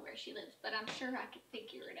don't know where she lives, but I'm sure I could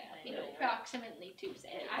figure it out in approximately 2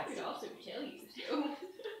 seconds. I could also tell you to.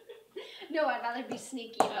 No, I'd rather be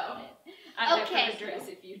sneaky about it. I have Okay. her address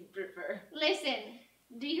if you'd prefer. Listen,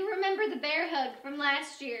 do you remember the bear hug from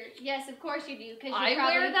last year? Yes, of course you do, because I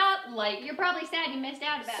wear that like you're probably sad you missed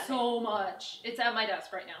out about it. so much. It's at my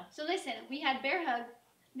desk right now. So listen, we had bear hug.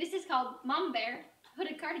 This is called Mama Bear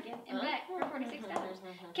hooded cardigan in black for $46.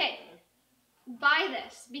 Okay, buy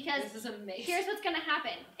this because This is amazing. here's what's gonna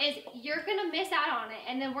happen: is you're gonna miss out on it,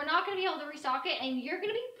 and then we're not gonna be able to restock it, and you're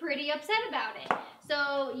gonna be pretty upset about it.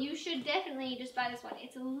 So you should definitely just buy this one.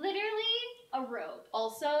 It's literally a robe.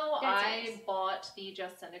 Also, That's I nice. bought the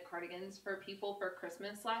Just Send It cardigans for people for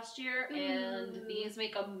Christmas last year, and these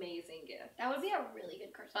make amazing gifts. That would be a really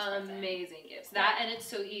good Christmas present. Amazing gifts. That, and it's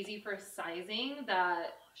so easy for sizing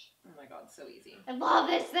that, oh my god, so easy. I love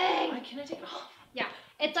this thing. Can I take it off?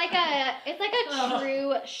 It's like a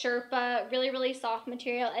true Sherpa, really, really soft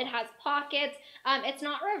material. It has pockets. It's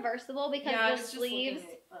not reversible because the sleeves.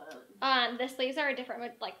 The sleeves are a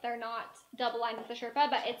different, like they're not double lined with the Sherpa,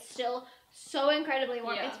 but it's still so incredibly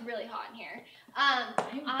warm. Yeah. It's really hot in here. I'm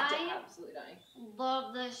I absolutely dying.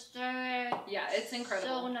 love this shirt. Yeah, it's incredible.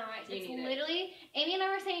 So nice. You It's need it. literally. Amy and I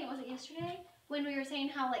were saying, was it yesterday when we were saying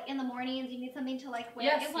how like in the mornings you need something to like wear?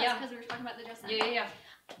 Yes, It was yeah. because we were talking about the dress. Yeah.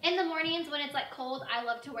 In the mornings when it's like cold, I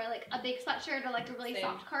love to wear like a big sweatshirt or like a really Same.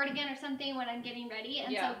 soft cardigan or something when I'm getting ready.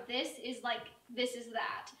 And Yeah. so this is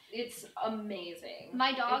that. It's amazing.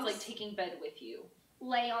 My dogs It's like taking bed with you.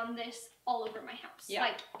 lay on this all over my house. Yeah.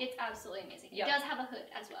 Like it's absolutely amazing. Yeah. It does have a hood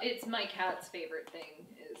as well. It's my cat's favorite thing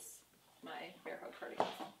is my bear hug cardigan.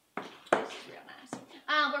 This is real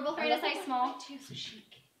nice. We're both wearing a size small, too, so chic.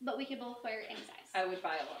 but we could both wear any size. I would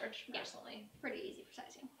buy a large Yeah. personally. Pretty easy for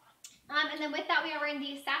sizing. And then with that, we are wearing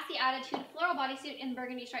the Sassy Attitude floral bodysuit in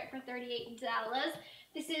burgundy stripe for $38.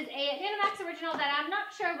 This is a Dynamax original that I'm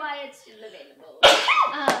not sure why it's still available.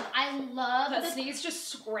 I love That the. sneeze just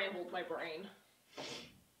scrambled my brain.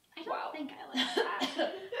 I don't Wow. think I like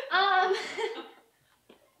that.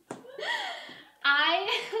 I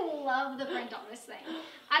love the print on this thing.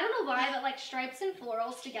 I don't know why, but like stripes and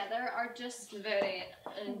florals together are just Very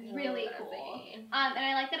really cool. And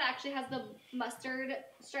I like that it actually has the mustard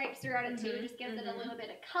stripes throughout it too. Just gives it a little bit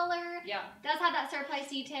of color. Yeah. Does have that surplice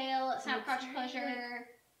detail, snap It's crotch very, closure,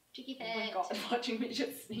 cheeky Oh my fit. god, watching me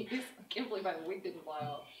just sneeze. I can't believe my wig didn't fly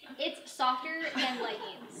out. It's softer than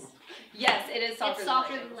leggings. Yes, it is softer It's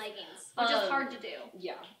softer than than leggings. leggings, which is hard to do.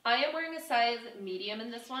 Yeah. I am wearing a size medium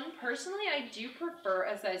in this one. Personally, I do prefer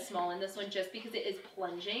a size small in this one just because it is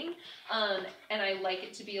plunging. And I like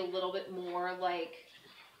it to be a little bit more like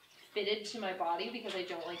fitted to my body because I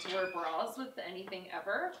don't like to wear bras with anything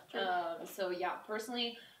ever. So yeah,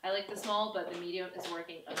 personally, I like the small, but the medium is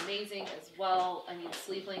working amazing as well. I mean,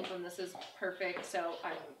 sleeve length on this is perfect, so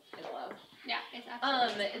I'm in love. Yeah, it's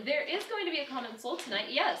absolutely. There is going to be a comment sold tonight,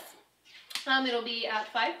 yes. It'll be at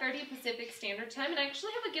 5:30 Pacific Standard Time, and I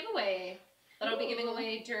actually have a giveaway that I'll be giving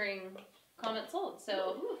away during comment sold.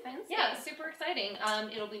 So Ooh, fancy. yeah, super exciting.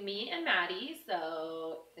 It'll be me and Maddie,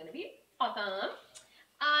 so it's gonna be awesome.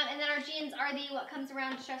 And then our jeans are the What Comes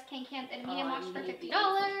Around Distress Can Camp and Medium Oh, I Wash for need $50. these.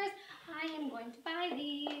 I am going to buy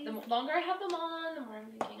these. The longer I have them on, the more I'm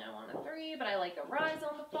thinking I want a 3, but I like a rise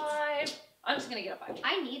on the 5. I'm just gonna get a 5.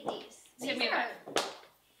 I need these. Give These me a are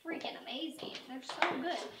freaking amazing. They're so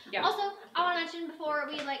good. Yeah. Also, I want to mention before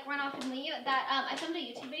we like run off and leave that I filmed a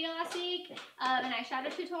YouTube video last week, an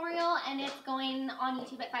eyeshadow tutorial, and it's going on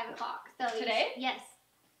YouTube at 5 o'clock. So Today? Yes.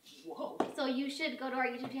 Whoa. So you should go to our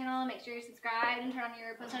YouTube channel, make sure you're subscribed, and turn on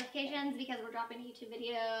your post notifications because we're dropping a YouTube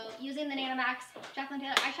video using the Dynamax Jacqueline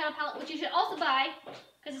Taylor eyeshadow palette, which you should also buy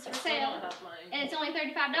because it's for Still sale, don't have mine. and it's only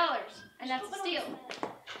 $35, and that's a steal.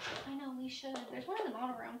 I know, we should. There's one in the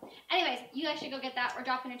model room. Anyways, you guys should go get that. We're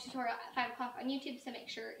dropping a tutorial at 5 o'clock on YouTube, so make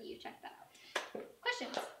sure you check that out.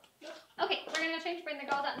 Questions? Okay, we're gonna go change, bring the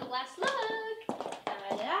girls out in the last look.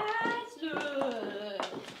 Last look.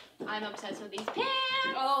 I'm obsessed with these pants.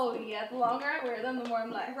 Oh yeah, the longer I wear them, the more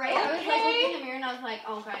I'm like, Right? I was like looking in the mirror and I was like,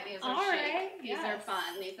 okay, these are All chic. right, These are yes.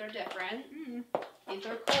 fun. These are different. Mm. These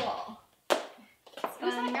are cool.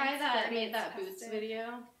 Who's that guy that made that Festive. boots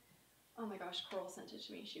video? Oh my gosh, Coral sent it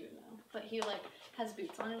to me. She would know. But he like has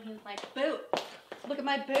boots on and he's like, boot. Look at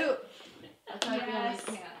my boot. That's how I feel Yes.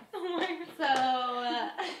 like Oh my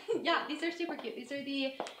God. So yeah, these are super cute. These are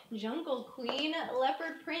the Jungle Queen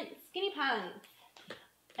leopard print skinny pants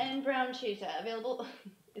and brown cheetah available.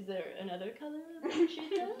 Is there another color of brown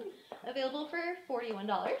cheetah? Available for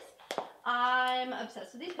 $41. I'm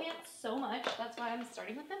obsessed with these pants so much. That's why I'm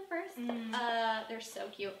starting with them first. They're so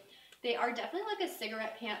cute. They are definitely like a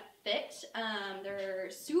cigarette pant fit. They're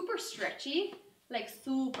super stretchy, like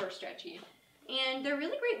super stretchy. And they're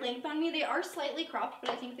really great length on me. They are slightly cropped, but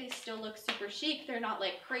I think they still look super chic. They're not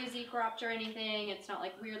like crazy cropped or anything. It's not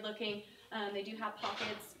like weird looking. They do have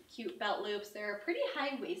pockets, cute belt loops. They're pretty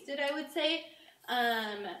high-waisted, I would say.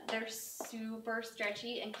 They're super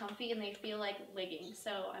stretchy and comfy, and they feel like leggings,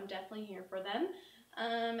 so I'm definitely here for them.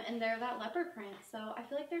 And they're that leopard print, so I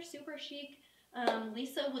feel like they're super chic.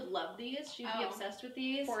 Lisa would love these. She'd be obsessed with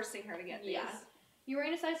these. Forcing her to get these. Yeah. You were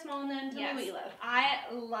in a size small, and then tell me what you love. I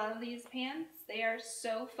love these pants. They are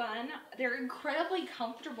so fun. They're incredibly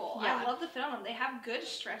comfortable. Yeah. I love the fit on them. They have good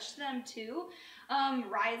stretch to them too.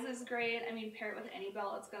 Rise is great. I mean, pair it with any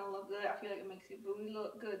belt, it's gonna look good. I feel like it makes your booty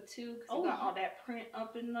look good too because you got all that print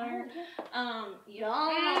up in there.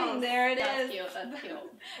 There it That's is. cute. That's cute.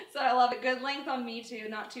 So I love it. Good length on me too.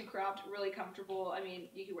 Not too cropped. Really comfortable. I mean,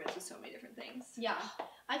 you can wear this with so many different things. Yeah.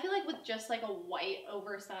 I feel like with just like a white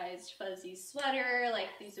oversized fuzzy sweater, like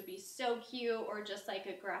these would be so cute, or just like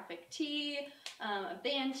a graphic tee, a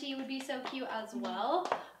band tee would be so cute as well.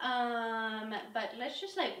 But let's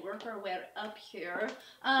just like work our way up here.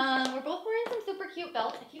 We're both wearing some super cute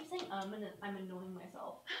belts. I keep saying and I'm annoying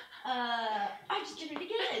myself. I just did it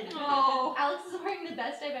again. Oh. Alex is wearing the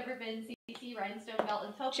Best I've Ever Been CC Rhinestone belt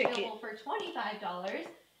and top available for $25.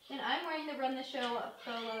 And I'm wearing the Run the Show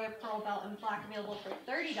Pro Leather Pearl Belt in black available for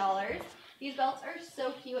 $30. These belts are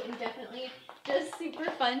so cute and definitely just super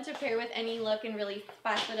fun to pair with any look and really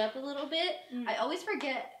spice it up a little bit. I always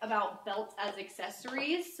forget about belts as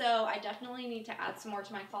accessories, so I definitely need to add some more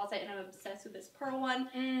to my closet, and I'm obsessed with this pearl one.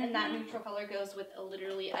 And that neutral color goes with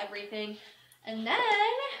literally everything. And then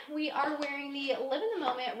we are wearing the Live in the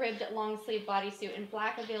Moment ribbed long sleeve bodysuit in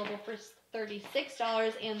black available for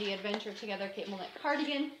 $36, and the Adventure Together Cape Mullet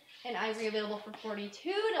cardigan in ivory available for $42.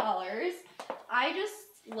 I just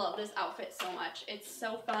love this outfit so much. It's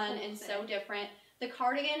so fun and so different. The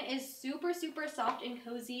cardigan is super, super soft and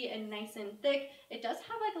cozy and nice and thick. It does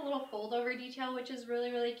have like a little fold over detail, which is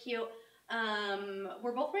really, really cute.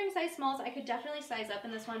 We're both wearing size smalls. I could definitely size up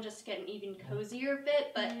in this one just to get an even cozier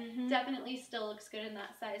fit, but definitely still looks good in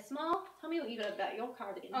that size small. Tell me what you got about your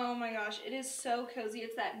cardigan. Oh my gosh, it is so cozy.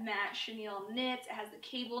 It's that matte chenille knit. It has the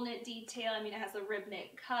cable knit detail. I mean, it has the rib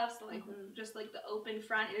knit cuffs, like just like the open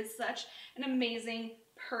front. It is such an amazing,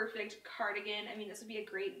 perfect cardigan. I mean, this would be a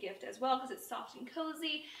great gift as well because it's soft and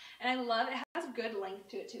cozy, and I love it. It has good length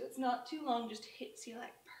to it too. It's not too long, just hits you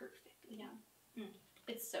like perfectly. Yeah.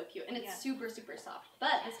 It's so cute, and it's super, super soft.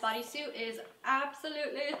 But this bodysuit is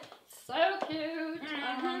absolutely so cute.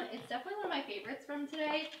 It's definitely one of my favorites from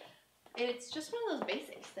today. It's just one of those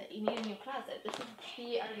basics that you need in your closet. This is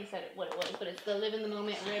the, I already said what it was, but it's the Live in the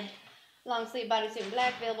Moment ribbed long sleeve bodysuit in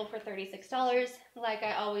black, available for $36. Like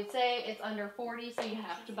I always say, it's under $40, so you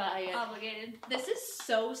have to buy it. Obligated. This is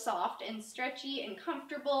so soft and stretchy and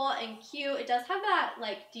comfortable and cute. It does have that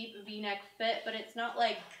like deep V-neck fit, but it's not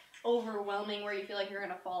like overwhelming where you feel like you're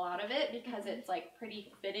gonna fall out of it, because it's like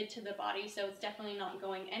pretty fitted to the body, so it's definitely not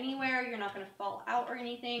going anywhere. You're not gonna fall out or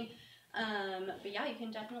anything. But yeah, you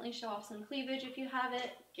can definitely show off some cleavage if you have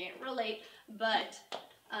it. Can't relate, but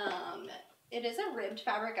it is a ribbed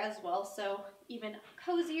fabric as well, so even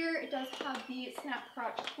cozier. It does have the snap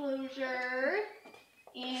crotch closure,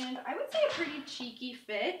 and I would say a pretty cheeky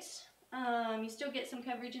fit. You still get some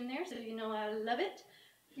coverage in there, so you know I love it.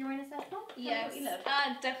 You're wearing a size small? Yes.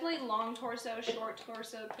 Definitely long torso, short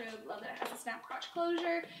torso approved. Love that it has a snap crotch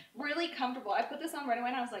closure. Really comfortable. I put this on right away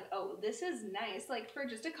and I was like, oh, this is nice. Like for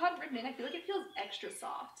just a cotton ribbed knit, I feel like it feels extra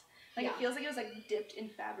soft. Like it feels like it was like dipped in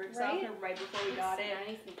fabric softener right before we got it.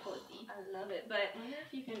 Nice and cozy. I love it, but I wonder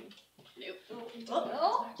if you can. Nope.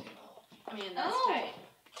 oh, I mean, that's tight.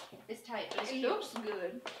 It's tight, but it's it cute. looks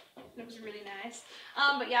good. It was really nice.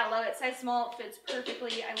 But yeah, I love it. Size small, fits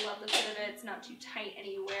perfectly. I love the fit of it. It's not too tight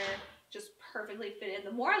anywhere. Just perfectly fitted.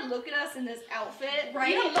 The more I look at us in this outfit,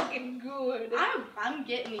 Right? we're looking good. I'm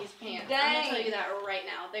getting these pants. I'm Dang. gonna tell you that right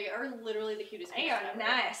now. They are literally the cutest They pants are ever.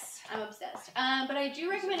 nice. I'm obsessed. But I do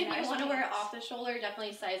recommend if you want to wear it off the shoulder,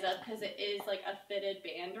 definitely size up, because it is like a fitted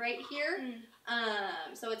band right here.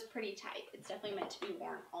 So it's pretty tight. It's definitely meant to be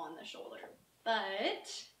worn on the shoulder. But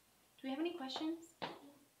do we have any questions?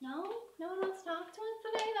 No? No one wants to talk to us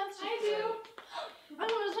today? That's just I do. I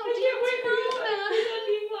want to talk I to you can't wait for you to too.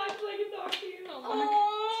 being live so I can talk to you.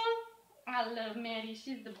 Aww. I love Maddie.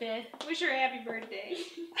 She's the best. Wish her a happy birthday.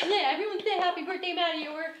 Yeah, everyone say happy birthday, Maddie,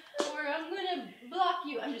 or I'm gonna block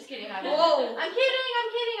you. I'm just kidding. I won't. Whoa. I'm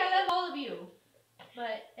kidding. I love all of you.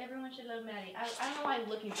 But everyone should love Maddie. I don't know why I'm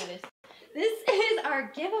looking for this. This is our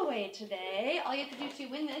giveaway today. All you have to do to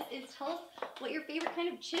win this is tell us what your favorite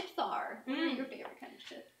kind of chips are. What are your favorite kind of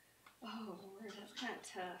chips? Oh, Lord, that's kind of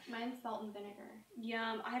tough. Mine's salt and vinegar.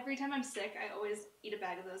 Yum. Every time I'm sick, I always eat a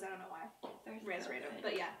bag of those. I don't know why. They're Res so random. good.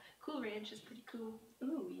 But yeah, Cool Ranch is pretty cool.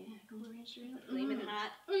 Ooh, yeah. Cool Ranch. Flamin'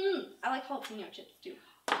 hot. I like jalapeno chips too.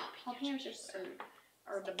 Jalapeno chips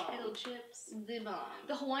are the bomb. Kettle chips. The bomb.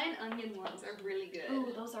 The Hawaiian onion ones are really good.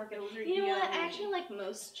 Ooh, those are good. Those are You know what? I yummy. actually like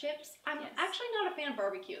most chips. I'm Yes. actually not a fan of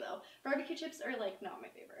barbecue though. Barbecue chips are like not my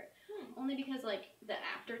favorite. Only because like the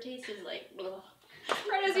aftertaste is like ugh.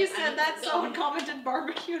 Right as you Like, said that, someone commented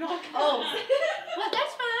barbecue and all. Oh. Well,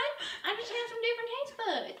 that's fine. I just have some different taste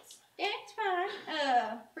buds. Yeah, it's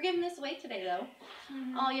fine. We're giving this away today though.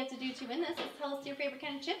 All you have to do to win this is tell us your favorite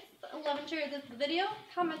kind of chips. Love and share this video.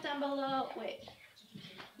 Comment down below. Wait.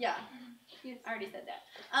 Yeah. Yes. I already said that.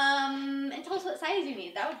 And tell us what size you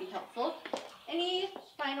need. That would be helpful. Any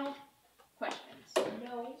final questions?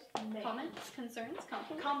 No. Comments? Concerns?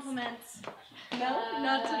 Compliments? Compliments. No,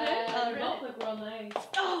 not today. Real quick, real nice.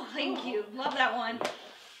 Oh, Thank you. Love that one.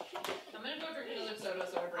 I'm gonna go drink another soda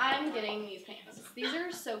so I bring I'm it. getting these pants. These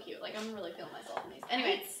are so cute. Like, I'm really feeling myself in these.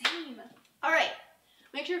 Anyway, Same. all right.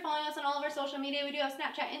 Make sure you're following us on all of our social media. We do have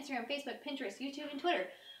Snapchat, Instagram, Facebook, Pinterest, YouTube, and Twitter.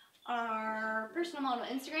 Our personal model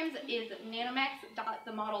Instagrams is nanomax.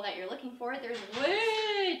 The model that you're looking for. There's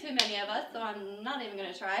way too many of us, so I'm not even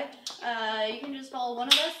going to try. You can just follow one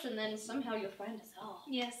of us, and then somehow you'll find us all.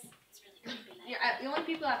 Yes. It's really creepy. The only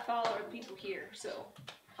people I follow are the people here, so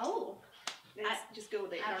Oh. just go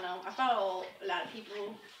there. I don't know. I follow a lot of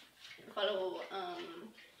people. I follow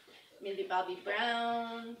maybe Bobby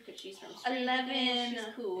Brown because she's from Stranger 11. Things. She's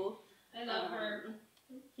cool. I love her.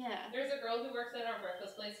 Yeah. There's a girl who works at our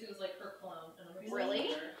breakfast place who's like her clone. And I'm obsessed Really?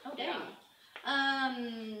 with her. Oh dang.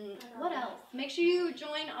 What else? Make sure you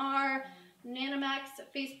join our Nanomax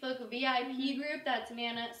Facebook VIP group. That's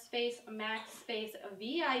Nana space Max space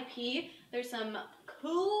VIP. There's some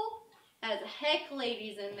cool as heck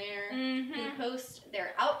ladies in there who post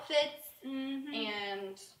their outfits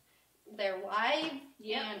and their wives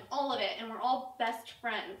and all of it, and we're all best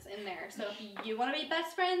friends in there. So if you want to be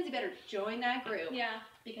best friends, you better join that group. Yeah.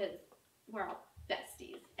 Because we're all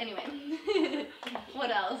besties. Anyway,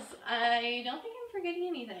 what else? I don't think I'm forgetting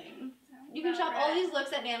anything. You can shop all these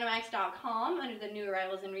looks at nanomax.com under the new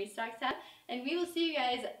arrivals and restocks tab, and we will see you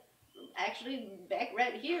guys actually back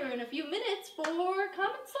right here in a few minutes for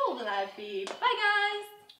Common Soul live feed. Bye guys!